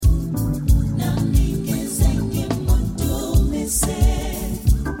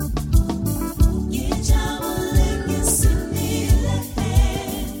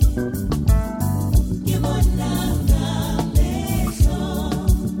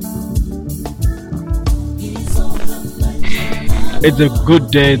It's a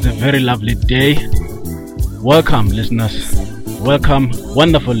good day, it's a very lovely day. Welcome, listeners. Welcome,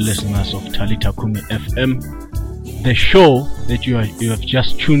 wonderful listeners of Talita Kumi FM. The show that you have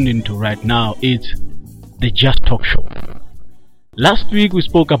just tuned into right now is the Just Talk Show. Last week we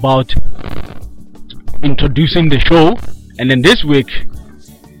spoke about introducing the show, and then this week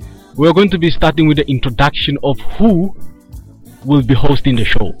we're going to be starting with the introduction of who will be hosting the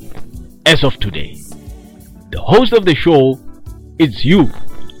show as of today. The host of the show is you.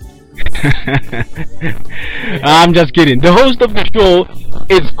 I'm just kidding. The host of the show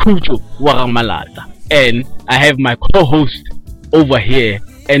is Kucho Waramalata, and I have my co-host over here,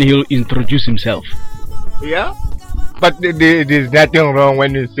 and he'll introduce himself. Yeah, but there's nothing wrong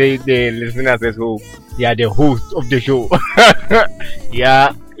when you say the listeners as who. Yeah, the host of the show.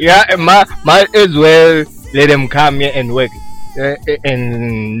 yeah, might as well let them come here and work,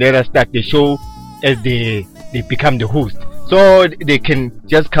 and let us start the show as they become the host. So they can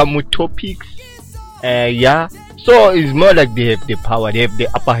just come with topics. Yeah. So it's more like they have the power, they have the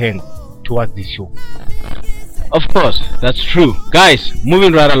upper hand towards the show. Of course, that's true. Guys,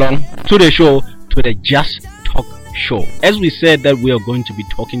 moving right along to the show, to the Just Talk Show. As we said that we are going to be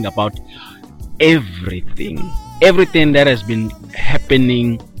talking about everything that has been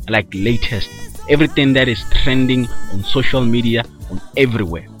happening, like latest, everything that is trending on social media, on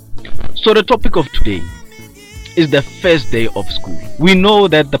everywhere. So the topic of today is the first day of school. We know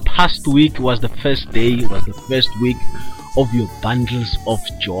that the past week was the first week of your bundles of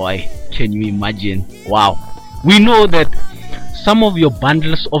joy. Can you imagine? Wow. We know that some of your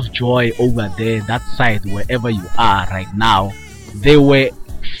bundles of joy over there, that side, wherever you are right now, they were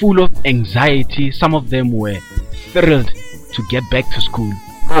full of anxiety. Some of them were thrilled to get back to school,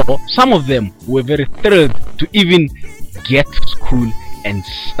 or some of them were very thrilled to even get to school and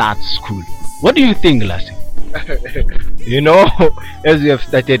start school. What do you think, Lassie? You know, as we have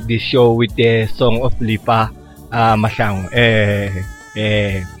started the show with the song of Lipa Masang,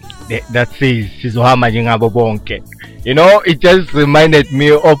 that says Sizohama Jingabo Bonke. You know, it just reminded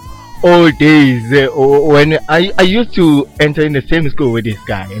me of old days when I used to enter in the same school with this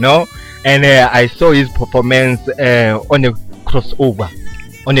guy, you know, and I saw his performance on a crossover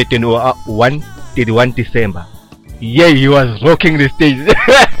on the 31 December. Yeah, he was rocking the stage.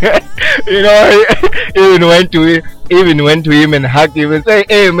 You know, even went to him and hugged him and say,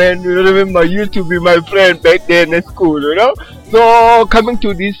 "Hey man, you remember you used to be my friend back then at school, you know?" So coming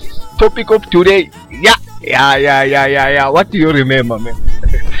to this topic of today, yeah. What do you remember, man?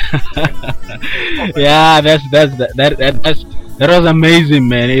 Yeah, that was amazing,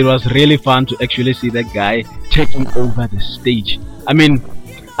 man. It was really fun to actually see that guy taking over the stage. I mean,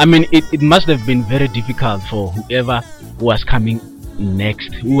 it must have been very difficult for whoever was coming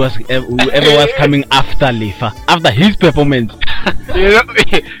next, whoever was coming after Lifa, after his performance.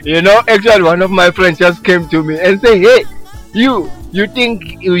 you know, actually, one of my friends just came to me and said, "Hey, you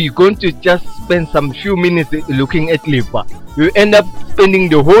think you're going to just spend some few minutes looking at Lifa? You end up spending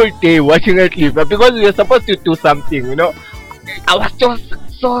the whole day watching at Lifa because you're supposed to do something." You know, I was just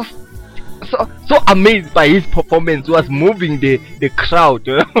so amazed by his performance. He was moving the crowd,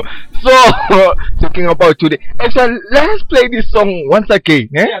 you know? So talking about today, actually, let's play this song once again.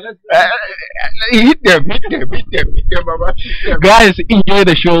 Yeah, hit them, Baba. Guys, enjoy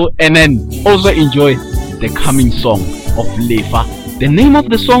the show and then also enjoy the coming song of Lefa. The name of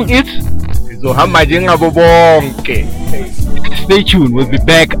the song is Sizohama Jingabo Bonke. Stay tuned, we'll be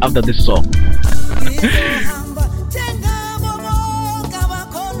back after this song.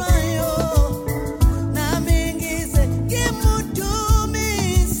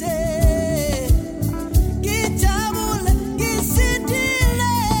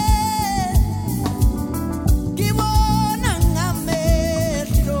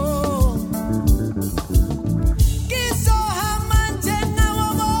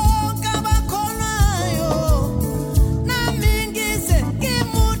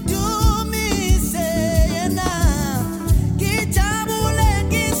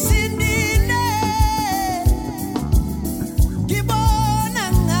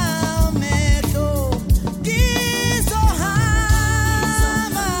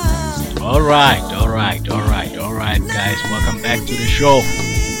 Alright, guys, welcome back to the show.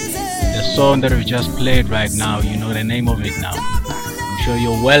 The song that we just played right now, you know the name of it now. I'm sure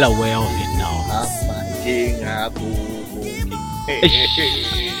you're well aware of it now.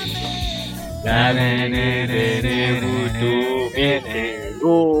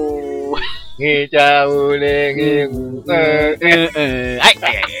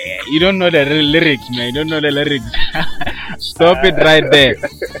 You don't know the lyrics, man. You don't know the lyrics. Stop it right there.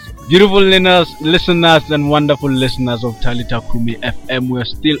 Beautiful listeners and wonderful listeners of Talita Kumi FM. We're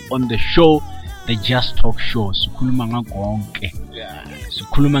still on the show, the Just Talk Show. Sikhuluma ngakonke.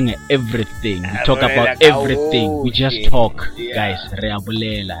 Sikhuluma nge-everything. We talk about everything. We just talk, guys.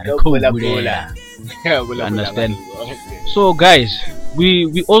 Reabulela, rekhubulela. Understand? So, guys,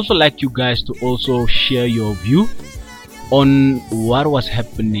 we also like you guys to also share your view on what was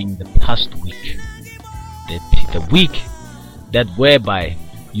happening the past week, the week that whereby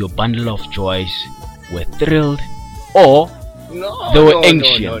your bundle of joys were thrilled or they were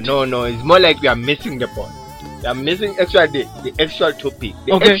ancient. No, it's more like we are missing the point. We are missing the actual topic.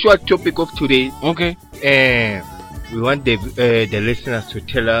 The Okay. actual topic of today. Okay. We want the listeners to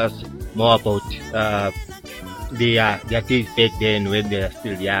tell us more about their days back then when they are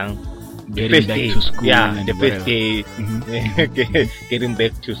still young. The Getting first back day, to school and the whatever. first day, getting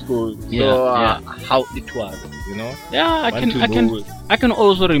back to school. Yeah, How it was, you know. Yeah, I can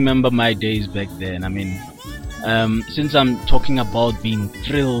also remember my days back then. I mean, since I'm talking about being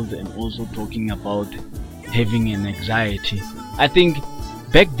thrilled and also talking about having an anxiety, I think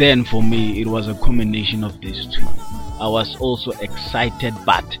back then for me it was a combination of these two. I was also excited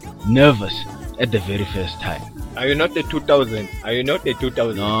but nervous at the very first time. Are you not the 2000? Are you not the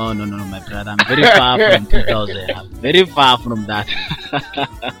 2000? No, my brother. I'm very far from 2000. I'm very far from that.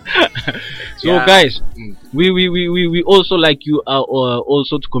 So, Yeah. guys, Mm. we also like you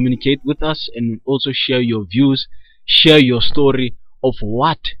also to communicate with us and also share your views, share your story of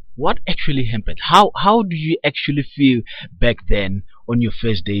what actually happened. How do you actually feel back then on your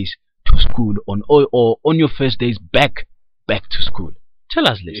first days to school, or on your first days back to school? Tell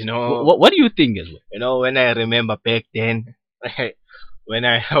us, listen. You know- What do you think as well? You know, when I remember back then, when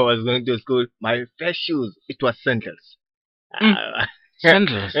I was going to school, my first shoes, it was sandals.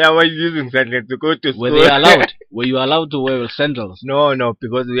 Sandals. Yeah, I was using sandals to go to school. Were they allowed? Were you allowed to wear sandals? No,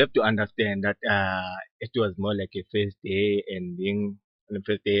 because we have to understand that it was more like a first day, and being on the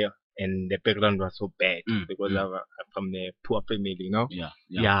first day, and the background was so bad because I'm from a poor family, you know.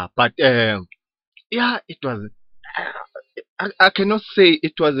 Yeah. But it was. I cannot say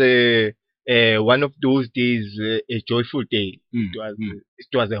it was a one of those days, a joyful day.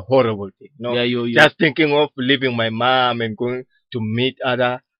 It was a horrible day. No, Yeah, you just thinking of leaving my mom and going to meet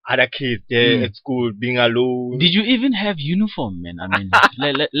other kids there at school, being alone. Did you even have uniform, man? I mean,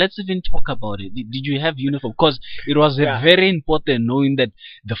 let's even talk about it. Did you have uniform? Because it was very important knowing that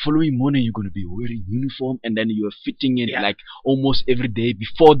the following morning you're going to be wearing uniform, and then you're fitting it like almost every day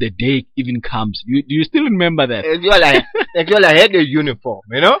before the day even comes. Do you still remember that? Actually, I had a uniform,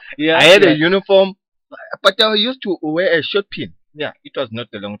 you know. Yeah, I had a uniform, but I used to wear a short pin. Yeah, it was not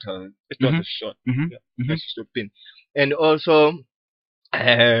a long time. It was a short, a short pin, and also.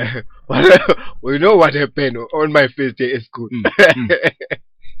 We know what happened on my first day at school.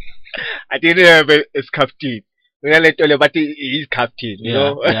 I didn't have a scarf team. When I let all about his captain, you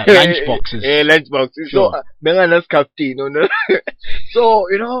know, lunch boxes. Lunch boxes. Sure. So, Menga's captain, you know. So,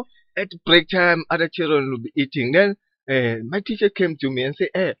 you know, at break time, other children will be eating. Then my teacher came to me and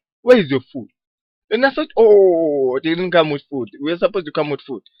said, "Hey, where is your food?" And I said, "Oh, they didn't come with food. We were supposed to come with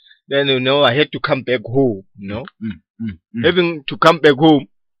food." Then, you know, I had to come back home, you know. Having to come back home,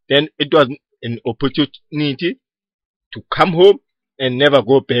 then it was an opportunity to come home and never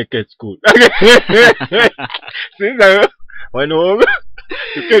go back at school. Since I went home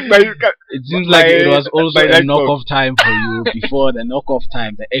to take my... It seems like it was also a knock-off time for you before the knock-off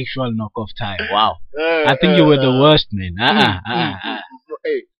time, the actual knock-off time. Wow. I think you were the worst, man.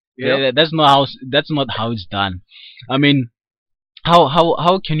 Hey, that's not how it's done. I mean,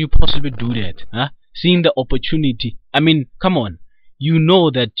 how can you possibly do that? Huh? Seeing the opportunity. I mean, come on. You know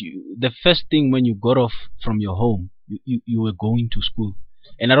that the first thing when you got off from your home, you were going to school.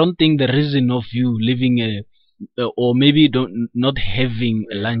 And I don't think the reason of you living or maybe not having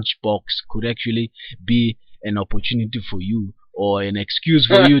a lunch box could actually be an opportunity for you or an excuse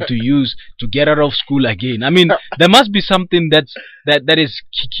for you to use to get out of school again. I mean, there must be something that is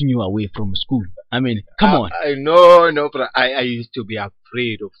kicking you away from school. I mean, come on. I know, but I used to be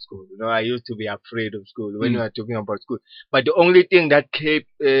afraid of school. You know, I used to be afraid of school when we were talking about school. But the only thing that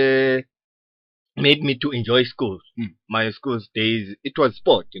kept made me to enjoy school, my school days, it was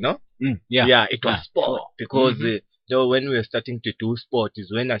sport. You know. Yeah, it was sport because. So when we were starting to do sport is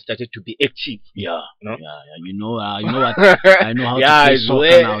when I started to be active. Yeah, no? You know what? I know how to play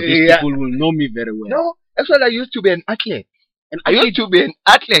soccer now. These people will know me very well. No, actually, I used to be an athlete. I used to be an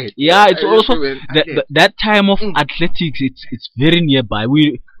athlete. Yeah, it's also that time of athletics. It's very nearby.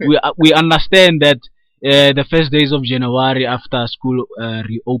 We understand that the first days of January after school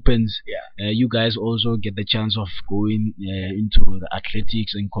reopens, you guys also get the chance of going into the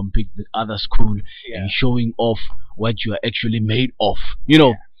athletics and compete with other school and showing off what you are actually made of.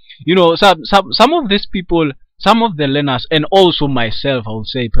 Some of these people, some of the learners, and also myself, I would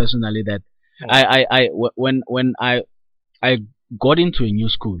say personally that when I got into a new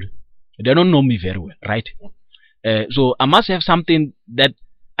school, they don't know me very well, right? So I must have something that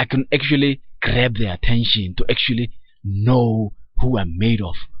I can actually grab their attention to actually know who I'm made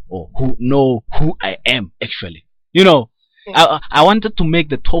of, or know who I am actually. I wanted to make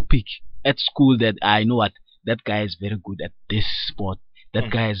the topic at school that I know what that guy is very good at this sport. That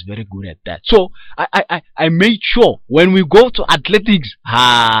guy is very good at that. So I made sure when we go to athletics,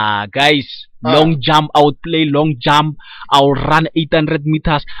 guys, long jump, I would play long jump, I would run 800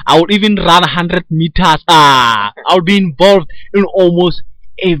 meters, I would even run 100 meters. I would be involved in almost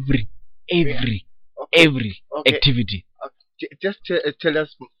every activity. Just tell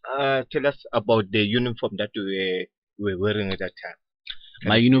us about the uniform that we were wearing at that time.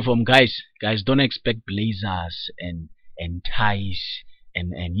 My uniform, guys, don't expect blazers and ties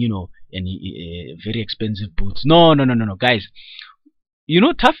and very expensive boots. No, guys.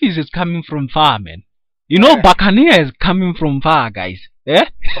 Toughies is coming from far, man. Buccaneer is coming from far, guys. Yeah.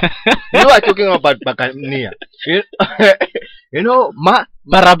 You are talking about Buccaneer.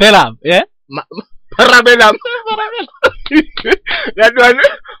 Parabellum, yeah. Parabellum. That one,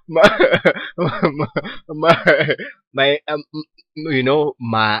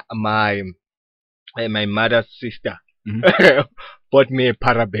 my mother's sister bought me a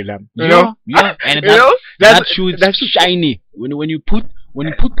Parabellum. Yeah, and that shoe is shiny. When you put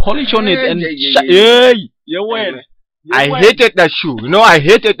polish on it and I hated that shoe. I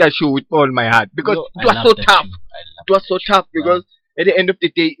hated that shoe with all my heart because it was so tough. It was so tough because at the end of the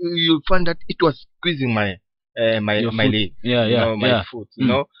day you'll find that it was squeezing my leg, my foot,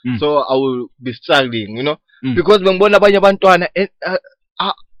 so I will be struggling, because mangibona abanye abantwana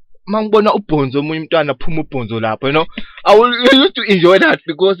mangibona ubhonzo omunye umntwana phuma ubhonzo lapho, I used to enjoy that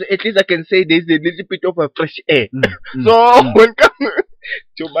because at least I can say there's a little bit of a fresh air. So when come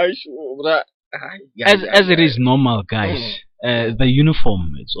to my shoe, as it is normal, guys, the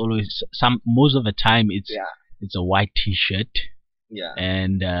uniform, it's always most of the time it's a white t-shirt,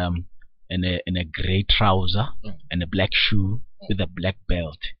 and a gray trouser and a black shoe with a black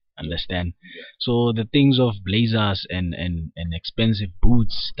belt. Understand? So the things of blazers and expensive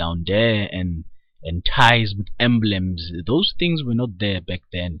boots down there and ties with emblems, those things were not there back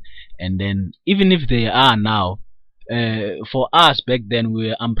then. And then even if they are now, for us back then we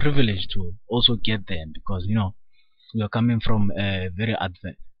were unprivileged to also get them because we are coming from very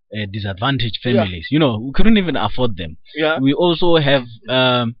disadvantaged families. We couldn't even afford them. We also have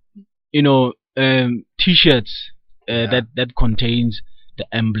t-shirts that contains the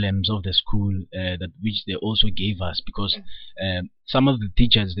emblems of the school, that which they also gave us because some of the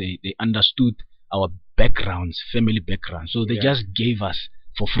teachers they understood our backgrounds, family backgrounds, so they just gave us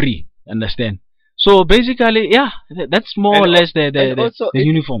for free. Understand? So basically, that's more or less the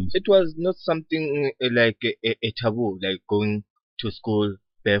uniforms. It was not something like a taboo, like going to school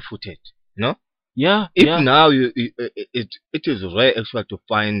barefooted, Now it is rare actually to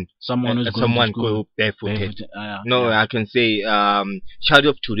find someone go barefooted. I can say child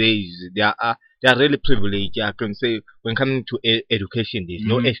of today they are really privileged. I can say when coming to education, there's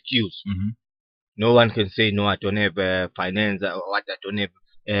no excuse. No one can say no, I don't have finance or what, I don't have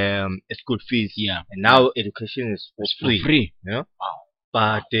school fees. And now education is for free.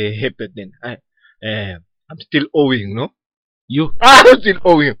 But then I'm still owing. I'm still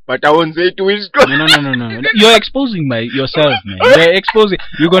owing, but I won't say it to his school. No. You're exposing yourself, man. You're exposing.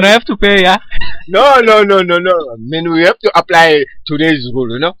 You're gonna have to pay, No. I mean, we have to apply today's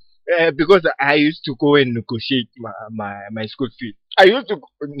rule, because I used to go and negotiate my school fee. I used to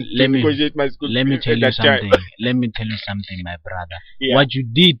negotiate my school fee. Let me tell you something, my brother. What you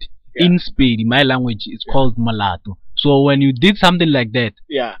did in Spain, in my language, it's called malato. So when you did something like that,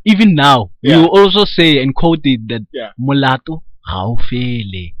 even now, you also say and quote it that mulato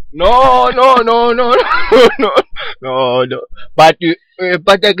haufele. No. But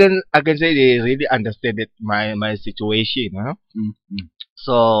I can say they really understood my situation,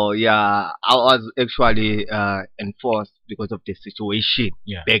 So I was actually enforced because of the situation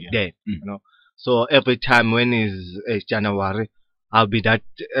back then, So every time when is January, I'll be that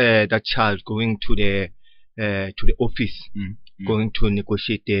child going to the office, going to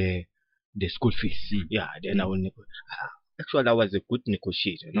negotiate the school fees. Then I will negotiate. Actually, I was a good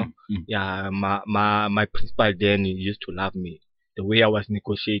negotiator, my principal then used to love me the way I was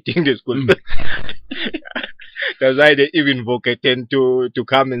negotiating the school fees. That's why they even tend to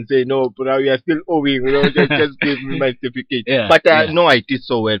come and say, no, bro, we are still owing, just give me my certificate. Yeah, But yeah. no, I did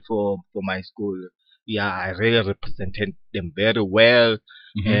so well for my school. Yeah, I really represented them very well.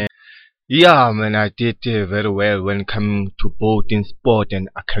 Mhm. Yeah, man, I did very well when coming to both in sport and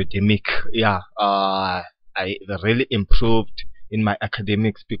academic. Yeah, I really improved in my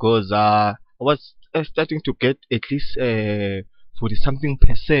academics because I was starting to get at least 40 something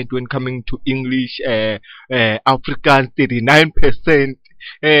percent when coming to English, African 39%.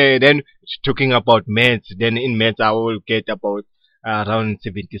 Then talking about maths, then in maths I will get about around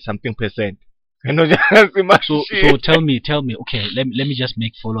 70 something percent. Just So imagine. tell me. Okay, let me just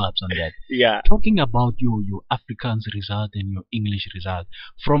make follow-ups on that. Yeah. Talking about your Afrikaans result and your English result,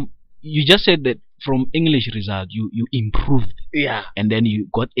 from you just said that from English result you improved, Yeah. and then you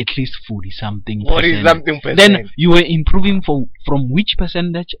got at least 40 something 40 percent. something percent. Then you were improving from which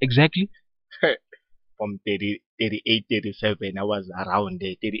percentage exactly? From 30, 38, 37, I was around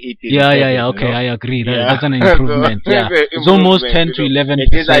there. 38, Yeah, 37, you okay, know. I agree. Yeah. That's an improvement. So, Yeah, it's an it's almost improvement, 10 to you know. 11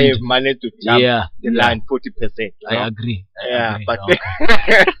 At least I have percent. managed to jump Yeah, the yeah. line 40%. You know? I agree. Yeah, but Okay.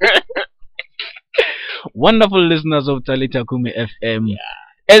 Wonderful listeners of Talita Kumi FM.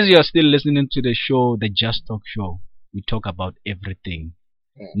 As you are still listening to the show, the Just Talk Show, we talk about everything.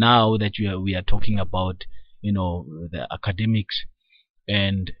 Now that we are talking about, the academics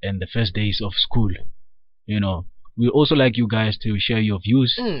and the first days of school, we also like you guys to share your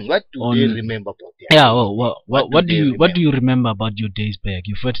views. What do on- they remember about that? Yeah, well, what do they you remember about your days back,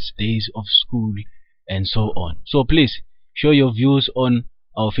 your first days of school, and so on? So please share your views on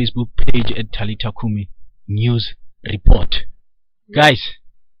our Facebook page at Talita Kumi News Report. Guys,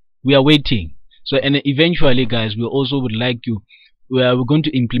 we are waiting. So, and eventually, guys, we also would like you. We're going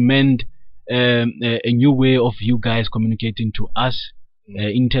to implement a new way of you guys communicating to us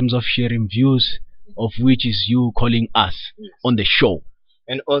in terms of sharing views, of which is you calling us on the show.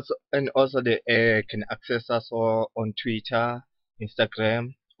 And also they can access us on Twitter,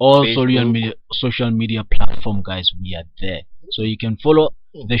 Instagram. All Facebook. social media platform, guys, we are there. So you can follow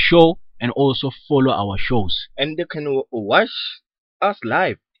the show and also follow our shows. And they can watch us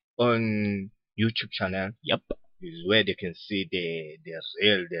live on YouTube channel. Yep. This is where they can see the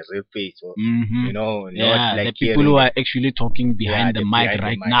real face, or Mm-hmm. not Yeah, like the people who hearing are actually talking behind the mic behind the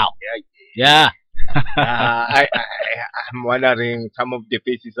right mic. now. Yeah. Yeah. I'm wondering, some of the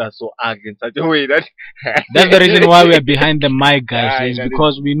faces are so ugly in such a way that That's the reason why we are behind the mic, guys. Yeah, Is that is-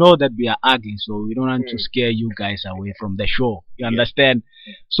 because we know that we are ugly, so we don't want to scare you guys away from the show. You understand?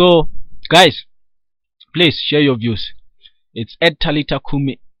 So, guys, please share your views. It's at Talita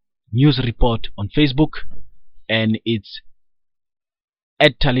Kumi News Report on Facebook, and it's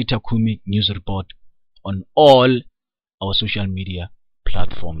at Talita Kumi News Report on all our social media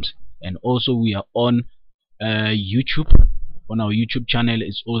platforms. And also we are on YouTube. On our YouTube channel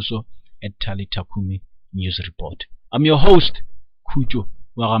is also at Talita Kumi News Report. I'm your host, Kujo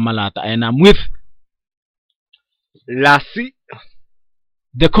Wagamalata, and I'm with Lassie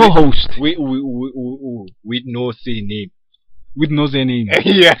the co-host with no say name. with no name.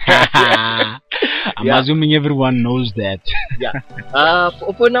 Yeah. I'm Yeah. assuming everyone knows that.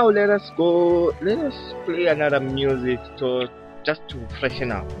 For now, let us go. Let us play another music just to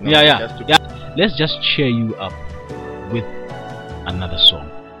freshen up. you know, Yeah. just to- Let's just cheer you up with another song.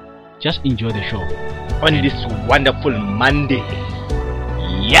 Just enjoy the show. On this wonderful Monday.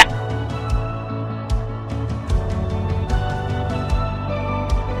 Yeah.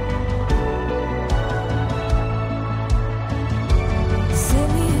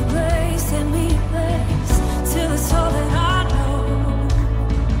 Send me a place till it's all that I know.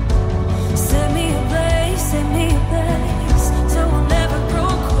 Send me a place till we'll never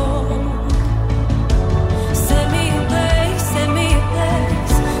grow cold. Send me a place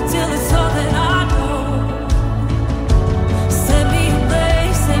till it's all that I know. Send me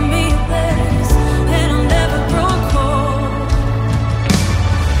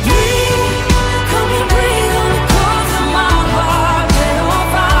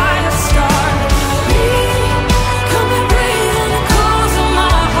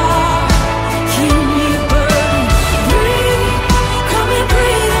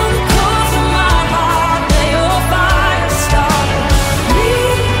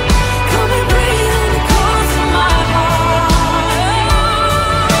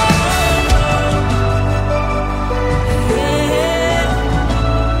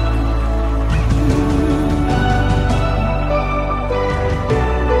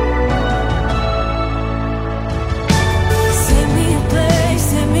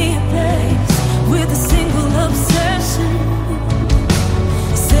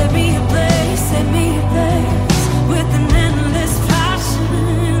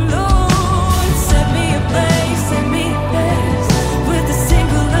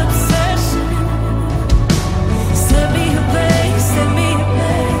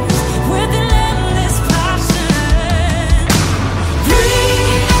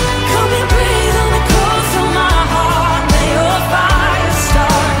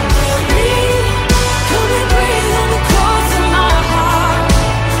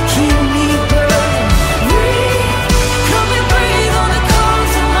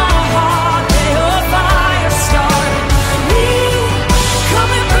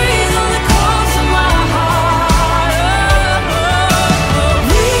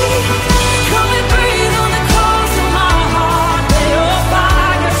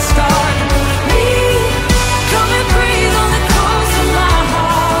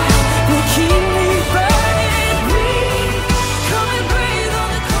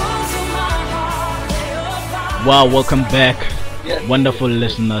Wow, welcome back, Yes. wonderful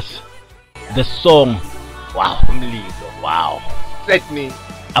listeners. The song, wow, wow, Set me.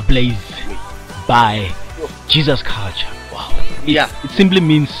 Ablaze by Jesus Culture. Wow, Yeah. it simply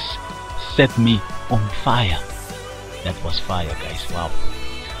means set me on fire. That was fire, guys. Wow.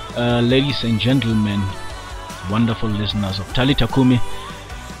 Ladies and gentlemen, wonderful listeners of Tali Takumi.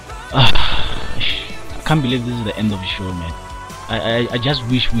 I can't believe this is the end of the show, man. I just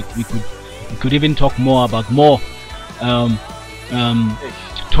wish we could even talk more about more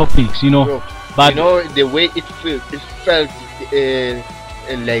topics, Bro, But the way it felt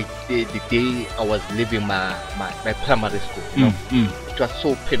like the day I was leaving my primary school. It was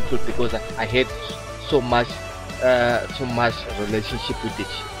so painful because I had so much relationship with the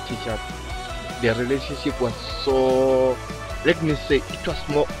teacher. The relationship was so, let me say, it was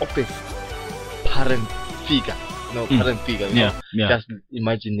more of a parent figure. Parent figure. yeah. Just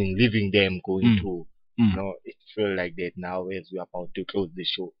imagining leaving them going to. Mm. It felt like that now as we're about to close the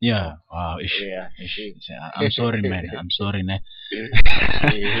show. Yeah. Wow. Yeah. I'm sorry, man. I'm sorry, man.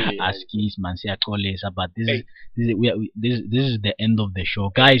 Askis, man, but this is the end of the show,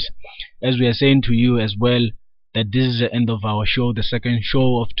 guys. As we are saying to you as well, that this is the end of our show, the second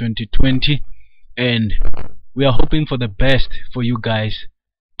show of 2020, and we are hoping for the best for you guys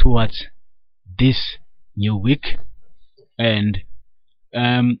towards this new week. And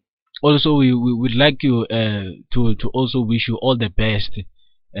also we would like you to also wish you all the best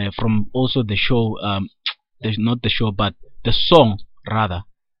from also the show, not the show but the song rather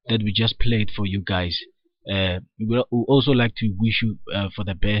that we just played for you guys. We would also like to wish you for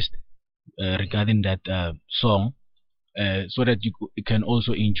the best regarding that song, so that you can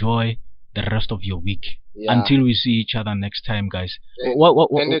also enjoy the rest of your week until we see each other next time, guys. And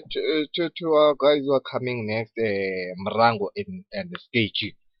to our guys who are coming next, Marango and the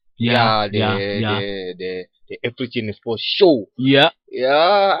stage. The African Sports Show. Yeah.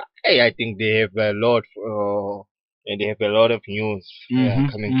 Hey, I think they have a lot. And they have a lot of news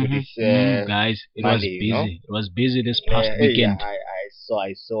coming to this. Guys, it was Monday, busy. It was busy this past weekend.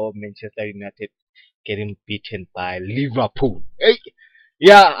 I saw Manchester United getting beaten by Liverpool. Hey,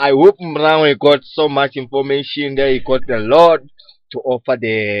 yeah, I hope Mrango got so much information there. He got a lot to offer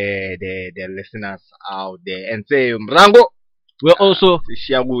the listeners out there, and say Mrango. We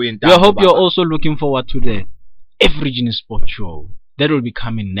hope you're also looking forward to the Evergreen Sports Show that will be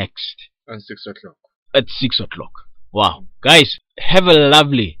coming next on 6 o'clock. At 6 o'clock. Wow, guys, have a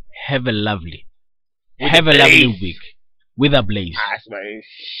lovely week with a blaze. Let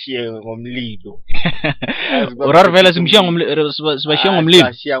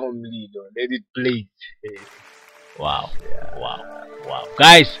it blaze. Wow.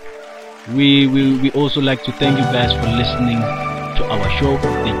 Guys, we also like to thank you guys for listening to our show,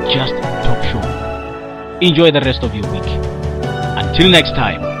 the Just Talk Show. Enjoy the rest of your week. Until next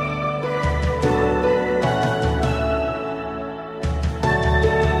time.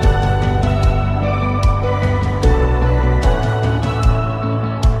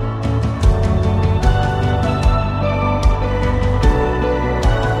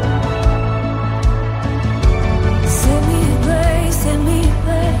 Set me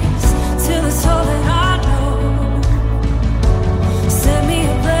ablaze till it's all that I know. Set me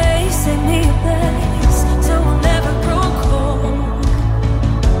ablaze till we'll never grow cold.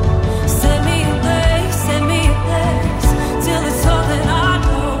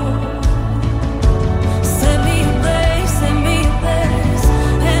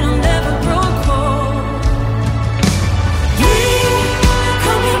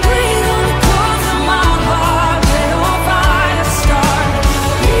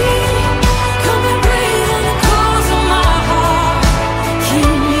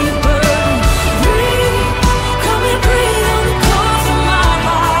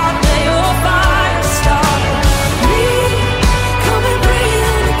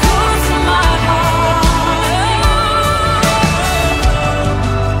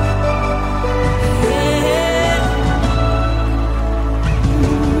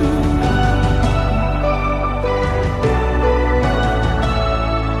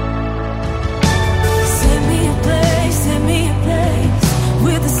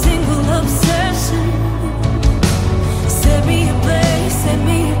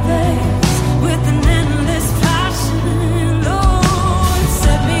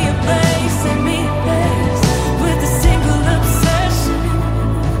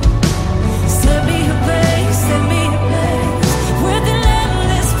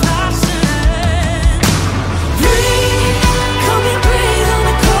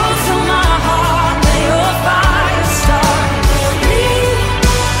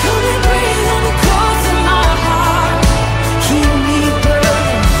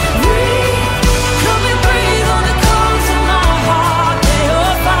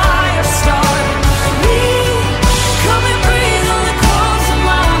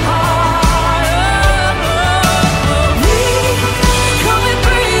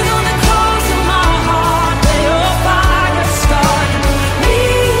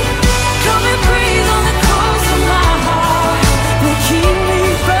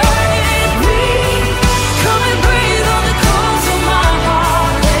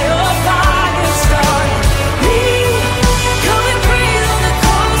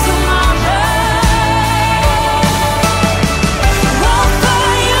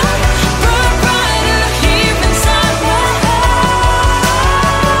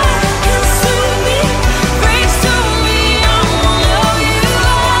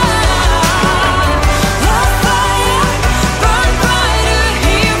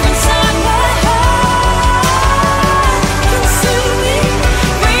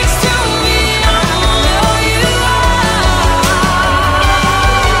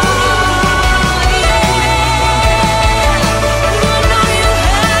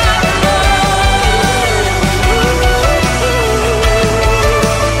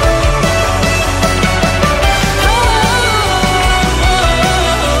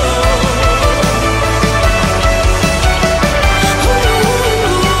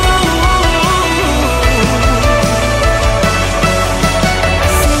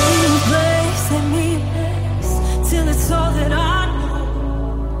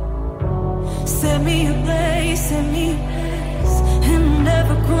 Set me ablaze, and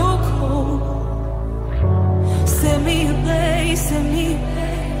never grow cold. Set me ablaze,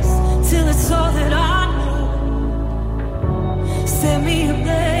 till it's all that I know. Set me